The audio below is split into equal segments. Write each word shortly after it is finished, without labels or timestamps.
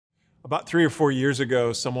About 3 or 4 years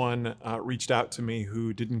ago, someone reached out to me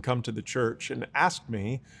who didn't come to the church and asked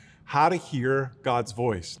me how to hear God's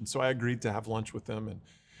voice. And so I agreed to have lunch with them. And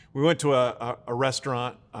we went to a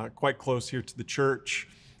restaurant quite close here to the church.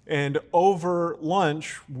 And over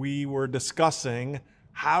lunch, we were discussing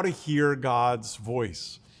how to hear God's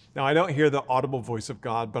voice. Now, I don't hear the audible voice of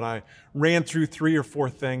God, but I ran through 3 or 4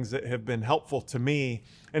 things that have been helpful to me.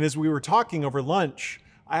 And as we were talking over lunch,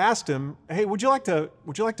 I asked him, "Hey, would you like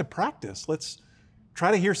to practice? Let's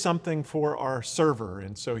try to hear something for our server."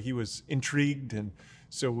 And so he was intrigued, and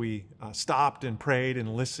so we stopped and prayed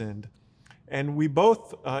and listened. And we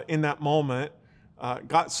both, in that moment,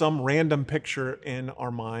 got some random picture in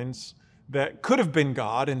our minds that could have been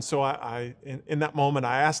God. And so in that moment,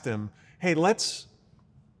 I asked him, "Hey, let's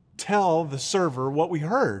tell the server what we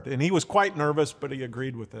heard." And he was quite nervous, but he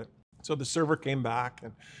agreed with it. So the server came back,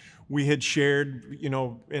 and we had shared,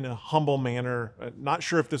 in a humble manner, not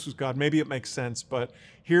sure if this was God, maybe it makes sense, but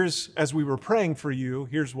as we were praying for you,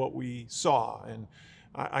 here's what we saw. And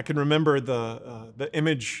I can remember the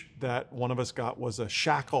image that one of us got was a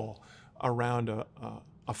shackle around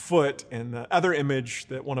a foot, and the other image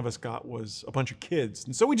that one of us got was a bunch of kids.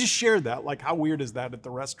 And so we just shared that, like, how weird is that at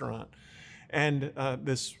the restaurant? And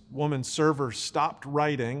this woman server stopped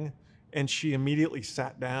writing, and she immediately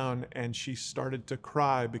sat down and she started to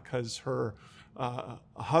cry because her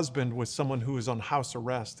husband was someone who was on house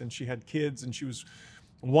arrest, and she had kids, and she was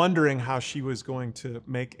wondering how she was going to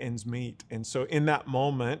make ends meet. And so in that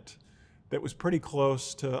moment, that was pretty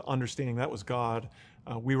close to understanding that was God,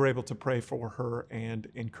 we were able to pray for her and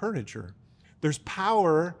encourage her. There's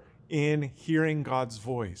power in hearing God's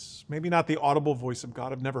voice. Maybe not the audible voice of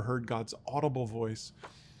God. I've never heard God's audible voice.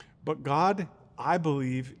 But God, I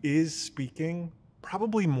believe, is speaking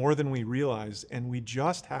probably more than we realize, and we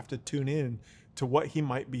just have to tune in to what he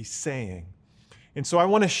might be saying. And so I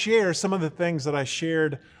want to share some of the things that I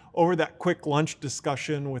shared over that quick lunch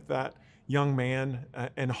discussion with that young man,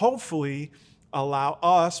 and hopefully allow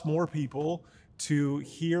us, more people, to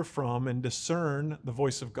hear from and discern the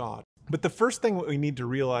voice of God. But the first thing that we need to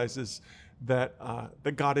realize is that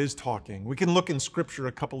God is talking. We can look in Scripture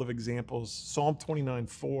a couple of examples. Psalm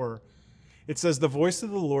 29:4, it says, "The voice of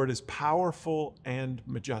the Lord is powerful and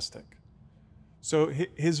majestic." So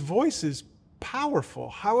his voice is powerful.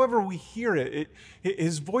 However we hear it,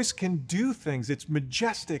 his voice can do things. It's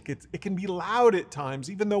majestic. It can be loud at times,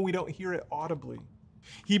 even though we don't hear it audibly.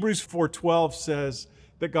 Hebrews 4:12 says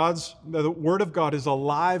that the word of God is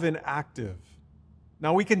alive and active.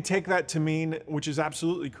 Now, we can take that to mean, which is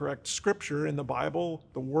absolutely correct, Scripture in the Bible,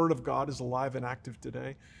 the Word of God is alive and active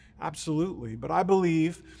today. Absolutely. But I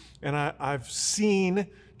believe, and I've seen,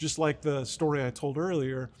 just like the story I told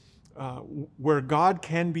earlier, where God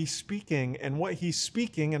can be speaking, and what he's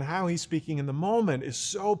speaking and how he's speaking in the moment is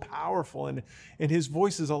so powerful, and his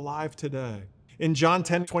voice is alive today. In John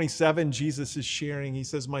 10:27, Jesus is sharing, he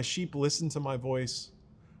says, "My sheep listen to my voice.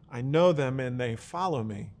 I know them and they follow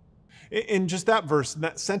me." In just that verse,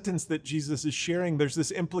 that sentence that Jesus is sharing, there's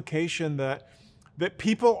this implication that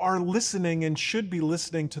people are listening and should be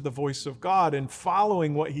listening to the voice of God and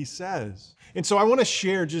following what he says. And so I want to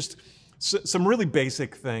share just some really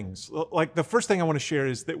basic things. Like, the first thing I want to share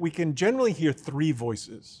is that we can generally hear 3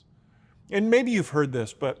 voices. And maybe you've heard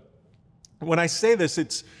this, but when I say this,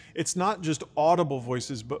 it's not just audible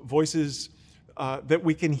voices, but voices that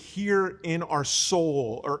we can hear in our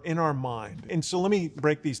soul or in our mind. And so let me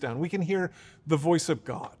break these down. We can hear the voice of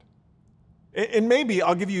God. And maybe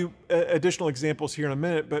I'll give you additional examples here in a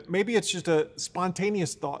minute, but maybe it's just a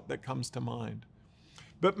spontaneous thought that comes to mind.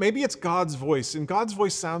 But maybe it's God's voice, and God's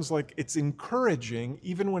voice sounds like it's encouraging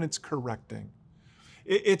even when it's correcting.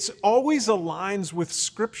 It's always aligns with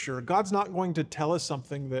Scripture. God's not going to tell us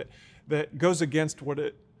something that goes against what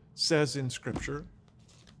it says in Scripture.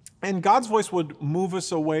 And God's voice would move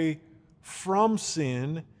us away from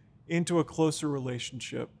sin into a closer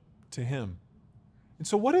relationship to him. And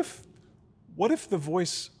so what if the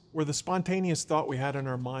voice or the spontaneous thought we had in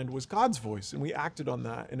our mind was God's voice, and we acted on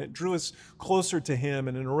that, and it drew us closer to him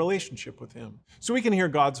and in a relationship with him? So we can hear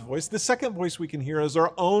God's voice. The second voice we can hear is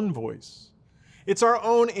our own voice. It's our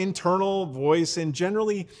own internal voice, and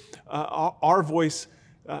generally our voice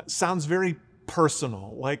sounds very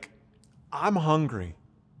personal, like, "I'm hungry,"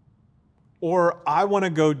 or "I want to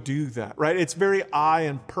go do that," right? It's very I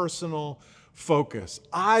and personal focus.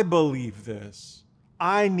 I believe this.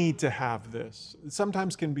 I need to have this. It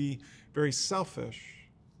sometimes can be very selfish.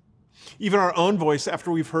 Even our own voice, after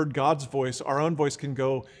we've heard God's voice, our own voice can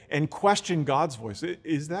go and question God's voice.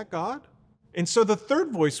 Is that God? And so the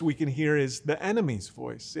third voice we can hear is the enemy's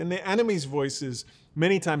voice. And the enemy's voice is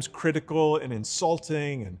many times critical and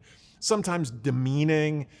insulting and sometimes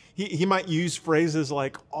demeaning. He might use phrases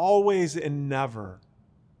like always and never.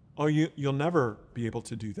 Oh, you'll never be able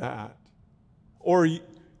to do that. Or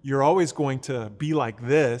you're always going to be like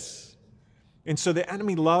this. And so the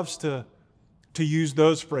enemy loves to use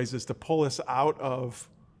those phrases to pull us out of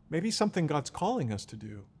maybe something God's calling us to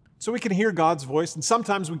do. So we can hear God's voice, and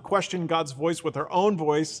sometimes we question God's voice with our own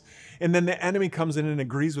voice, and then the enemy comes in and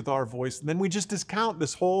agrees with our voice, and then we just discount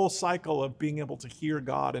this whole cycle of being able to hear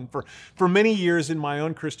God. And for many years in my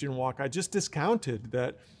own Christian walk, I just discounted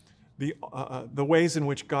that the ways in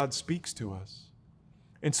which God speaks to us.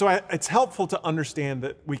 And so it's helpful to understand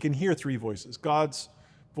that we can hear three voices: God's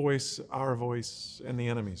voice, our voice, and the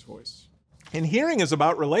enemy's voice. And hearing is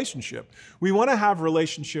about relationship. We want to have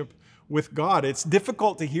relationship with God. It's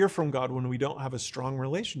difficult to hear from God when we don't have a strong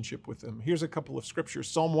relationship with Him. Here's a couple of scriptures.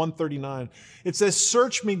 Psalm 139. It says,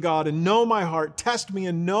 "Search me, God, and know my heart. Test me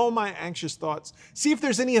and know my anxious thoughts. See if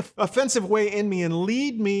there's any offensive way in me and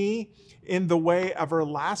lead me in the way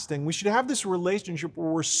everlasting." We should have this relationship where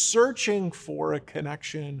we're searching for a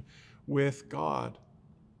connection with God.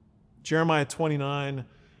 Jeremiah 29,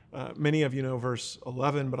 many of you know verse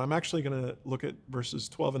 11, but I'm actually going to look at verses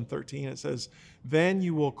 12 and 13. It says, "Then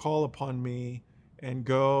you will call upon me and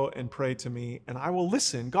go and pray to me, and I will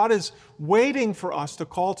listen." God is waiting for us to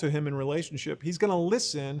call to Him in relationship. He's going to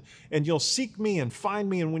listen, and you'll seek me and find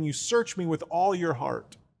me, and when you search me with all your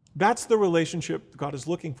heart. That's the relationship God is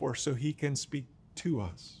looking for so He can speak to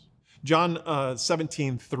us. John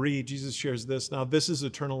 17:3, Jesus shares this. "Now this is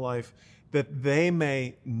eternal life, that they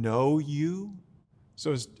may know you."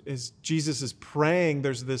 So as Jesus is praying,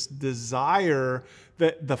 there's this desire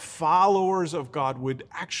that the followers of God would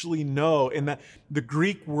actually know, and that the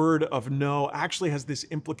Greek word of know actually has this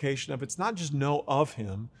implication of it's not just know of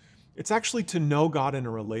Him, it's actually to know God in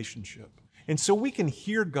a relationship. And so we can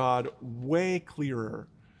hear God way clearer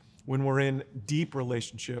when we're in deep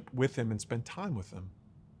relationship with Him and spend time with Him.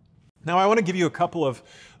 Now, I want to give you a couple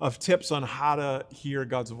of tips on how to hear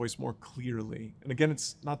God's voice more clearly. And again,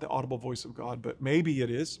 it's not the audible voice of God, but maybe it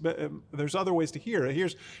is. But there's other ways to hear it.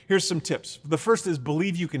 Here's some tips. The first is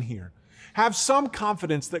believe you can hear. Have some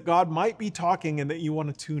confidence that God might be talking and that you want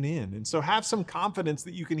to tune in. And so have some confidence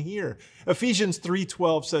that you can hear. Ephesians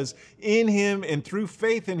 3:12 says, "In Him and through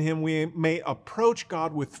faith in Him, we may approach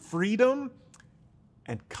God with freedom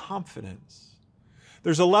and confidence."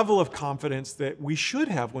 There's a level of confidence that we should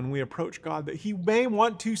have when we approach God, that He may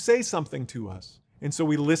want to say something to us. And so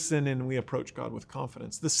we listen and we approach God with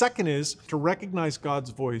confidence. The second is to recognize God's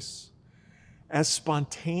voice as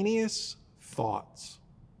spontaneous thoughts.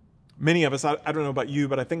 Many of us, I don't know about you,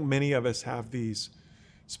 but I think many of us have these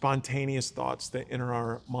spontaneous thoughts that enter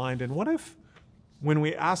our mind. And what if, when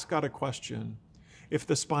we ask God a question, if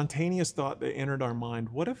the spontaneous thought that entered our mind,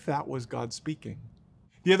 what if that was God speaking?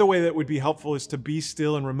 The other way that would be helpful is to be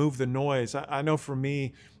still and remove the noise. I know for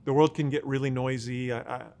me, the world can get really noisy.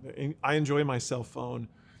 I enjoy my cell phone.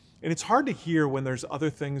 And it's hard to hear when there's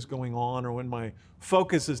other things going on or when my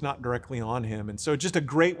focus is not directly on Him. And so just a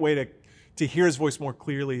great way to hear His voice more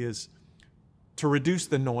clearly is to reduce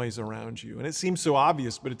the noise around you. And it seems so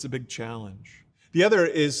obvious, but it's a big challenge. The other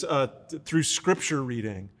is through scripture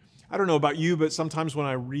reading. I don't know about you, but sometimes when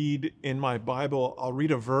I read in my Bible, I'll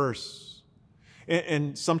read a verse.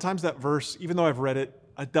 And sometimes that verse, even though I've read it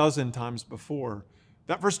a dozen times before,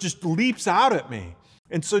 that verse just leaps out at me.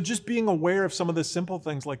 And so just being aware of some of the simple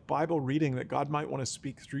things like Bible reading, that God might want to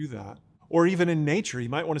speak through that. Or even in nature, He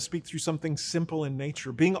might want to speak through something simple in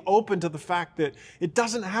nature. Being open to the fact that it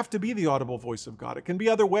doesn't have to be the audible voice of God. It can be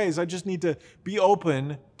other ways. I just need to be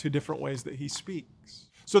open to different ways that He speaks.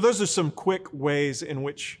 So those are some quick ways in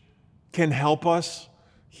which can help us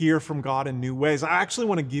hear from God in new ways. I actually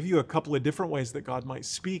want to give you a couple of different ways that God might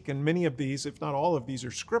speak, and many of these, if not all of these,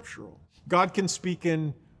 are scriptural. God can speak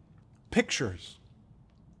in pictures.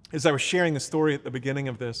 As I was sharing the story at the beginning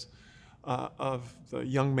of this, of the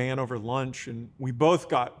young man over lunch, and we both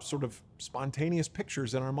got sort of spontaneous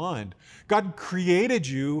pictures in our mind. God created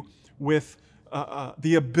you with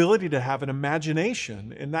the ability to have an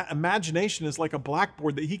imagination, and that imagination is like a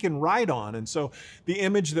blackboard that He can write on. And so the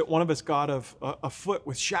image that one of us got of a foot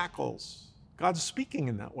with shackles, God's speaking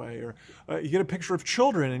in that way. Or you get a picture of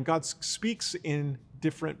children, and God speaks in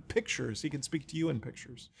different pictures. He can speak to you in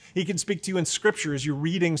pictures. He can speak to you in Scripture as you're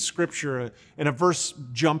reading Scripture and a verse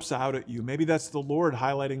jumps out at you. Maybe that's the Lord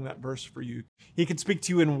highlighting that verse for you. He can speak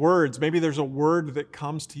to you in words. Maybe there's a word that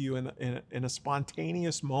comes to you in a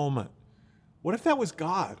spontaneous moment. What if that was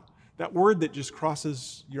God? That word that just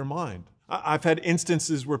crosses your mind. I've had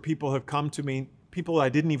instances where people have come to me, people I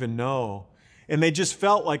didn't even know, and they just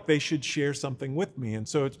felt like they should share something with me. And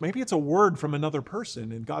so maybe it's a word from another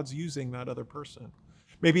person, and God's using that other person.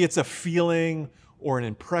 Maybe it's a feeling or an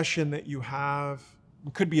impression that you have.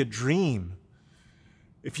 It could be a dream.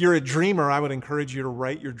 If you're a dreamer, I would encourage you to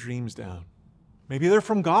write your dreams down. Maybe they're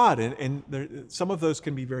from God, and some of those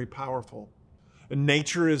can be very powerful. And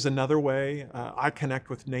nature is another way. I connect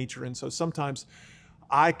with nature, and so sometimes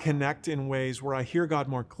I connect in ways where I hear God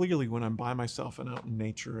more clearly when I'm by myself and out in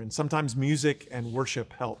nature. And sometimes music and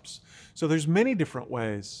worship helps. So there's many different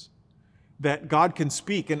ways that God can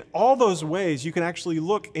speak. And all those ways you can actually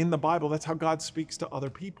look in the Bible. That's how God speaks to other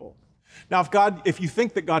people. Now, if you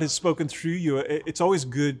think that God has spoken through you, it's always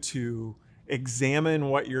good to examine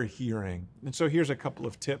what you're hearing. And so here's a couple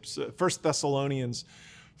of tips. 1 Thessalonians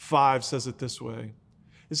 5 says it this way.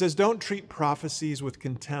 It says, "Don't treat prophecies with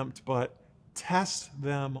contempt, but test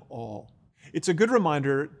them all." It's a good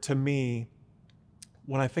reminder to me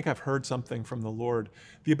when I think I've heard something from the Lord,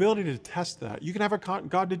 the ability to test that. You can have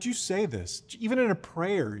God, did you say this? Even in a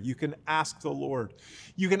prayer, you can ask the Lord.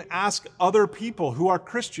 You can ask other people who are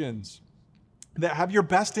Christians that have your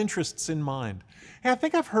best interests in mind. Hey, I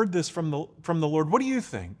think I've heard this from the Lord. What do you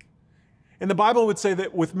think? And the Bible would say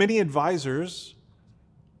that with many advisors,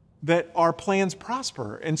 that our plans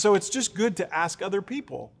prosper. And so it's just good to ask other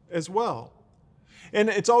people as well. And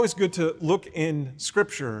it's always good to look in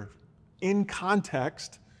Scripture, in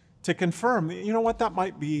context, to confirm, you know what, that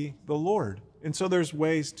might be the Lord. And so there's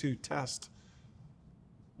ways to test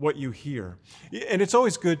what you hear. And it's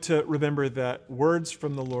always good to remember that words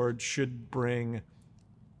from the Lord should bring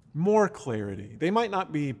more clarity. They might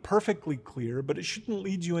not be perfectly clear, but it shouldn't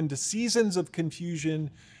lead you into seasons of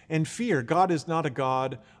confusion and fear. God is not a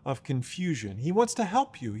God of confusion. He wants to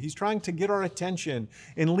help you. He's trying to get our attention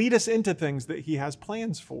and lead us into things that He has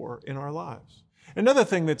plans for in our lives. Another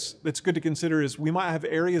thing that's good to consider is we might have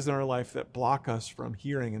areas in our life that block us from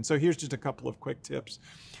hearing. And so here's just a couple of quick tips.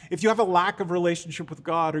 If you have a lack of relationship with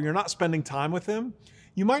God or you're not spending time with Him,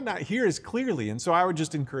 you might not hear as clearly. And so I would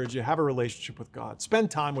just encourage you to have a relationship with God.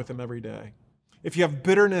 Spend time with Him every day. If you have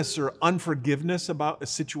bitterness or unforgiveness about a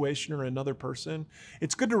situation or another person,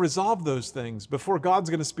 it's good to resolve those things before God's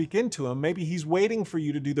going to speak into them. Maybe He's waiting for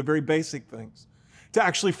you to do the very basic things, to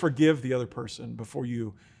actually forgive the other person before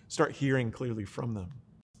you start hearing clearly from them.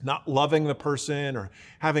 Not loving the person or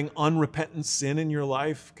having unrepentant sin in your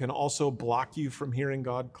life can also block you from hearing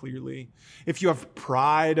God clearly. If you have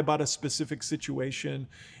pride about a specific situation,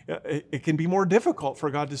 it can be more difficult for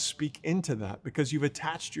God to speak into that because you've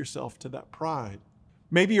attached yourself to that pride.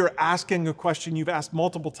 Maybe you're asking a question you've asked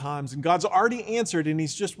multiple times and God's already answered and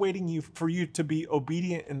He's just waiting for you to be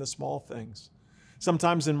obedient in the small things.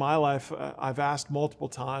 Sometimes in my life, I've asked multiple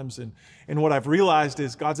times, and what I've realized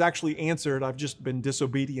is God's actually answered. I've just been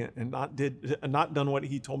disobedient and not done what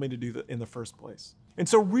He told me to do in the first place. And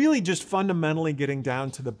so really just fundamentally getting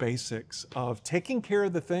down to the basics of taking care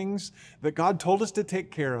of the things that God told us to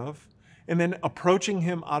take care of, and then approaching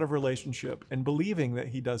Him out of relationship and believing that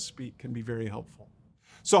He does speak can be very helpful.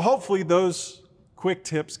 So hopefully those quick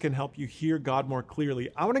tips can help you hear God more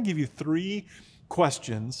clearly. I want to give you 3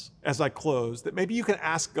 questions as I close that maybe you can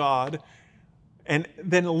ask God and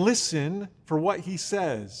then listen for what He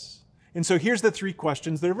says. And so here's the 3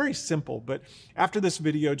 questions. They're very simple, but after this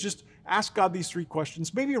video, just ask God these 3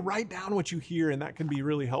 questions. Maybe write down what you hear, and that can be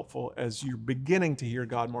really helpful as you're beginning to hear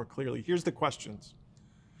God more clearly. Here's the questions.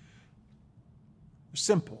 They're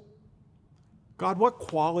simple. God, what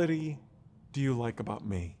quality do you like about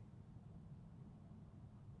me?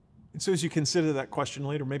 And so as you consider that question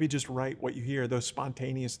later, maybe just write what you hear, those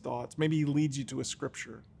spontaneous thoughts. Maybe He leads you to a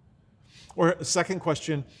scripture. Or a second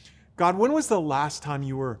question, God, when was the last time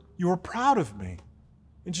you were proud of me?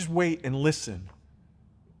 And just wait and listen.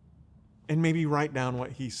 And maybe write down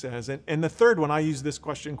what He says. And the third one, I use this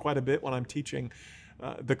question quite a bit when I'm teaching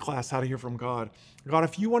the class, How to Hear from God. God,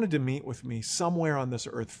 if you wanted to meet with me somewhere on this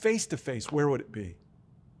earth, face to face, where would it be?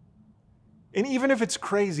 And even if it's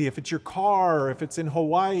crazy, if it's your car, or if it's in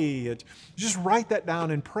Hawaii, just write that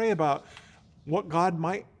down and pray about what God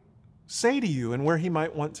might say to you and where He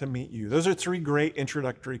might want to meet you. Those are 3 great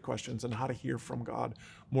introductory questions on how to hear from God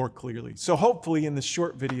more clearly. So hopefully in this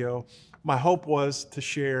short video, my hope was to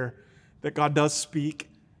share that God does speak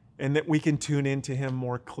and that we can tune into Him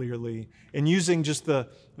more clearly. And using just the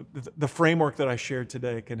framework that I shared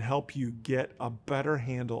today can help you get a better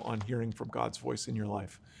handle on hearing from God's voice in your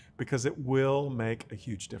life, because it will make a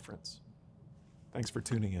huge difference. Thanks for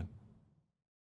tuning in.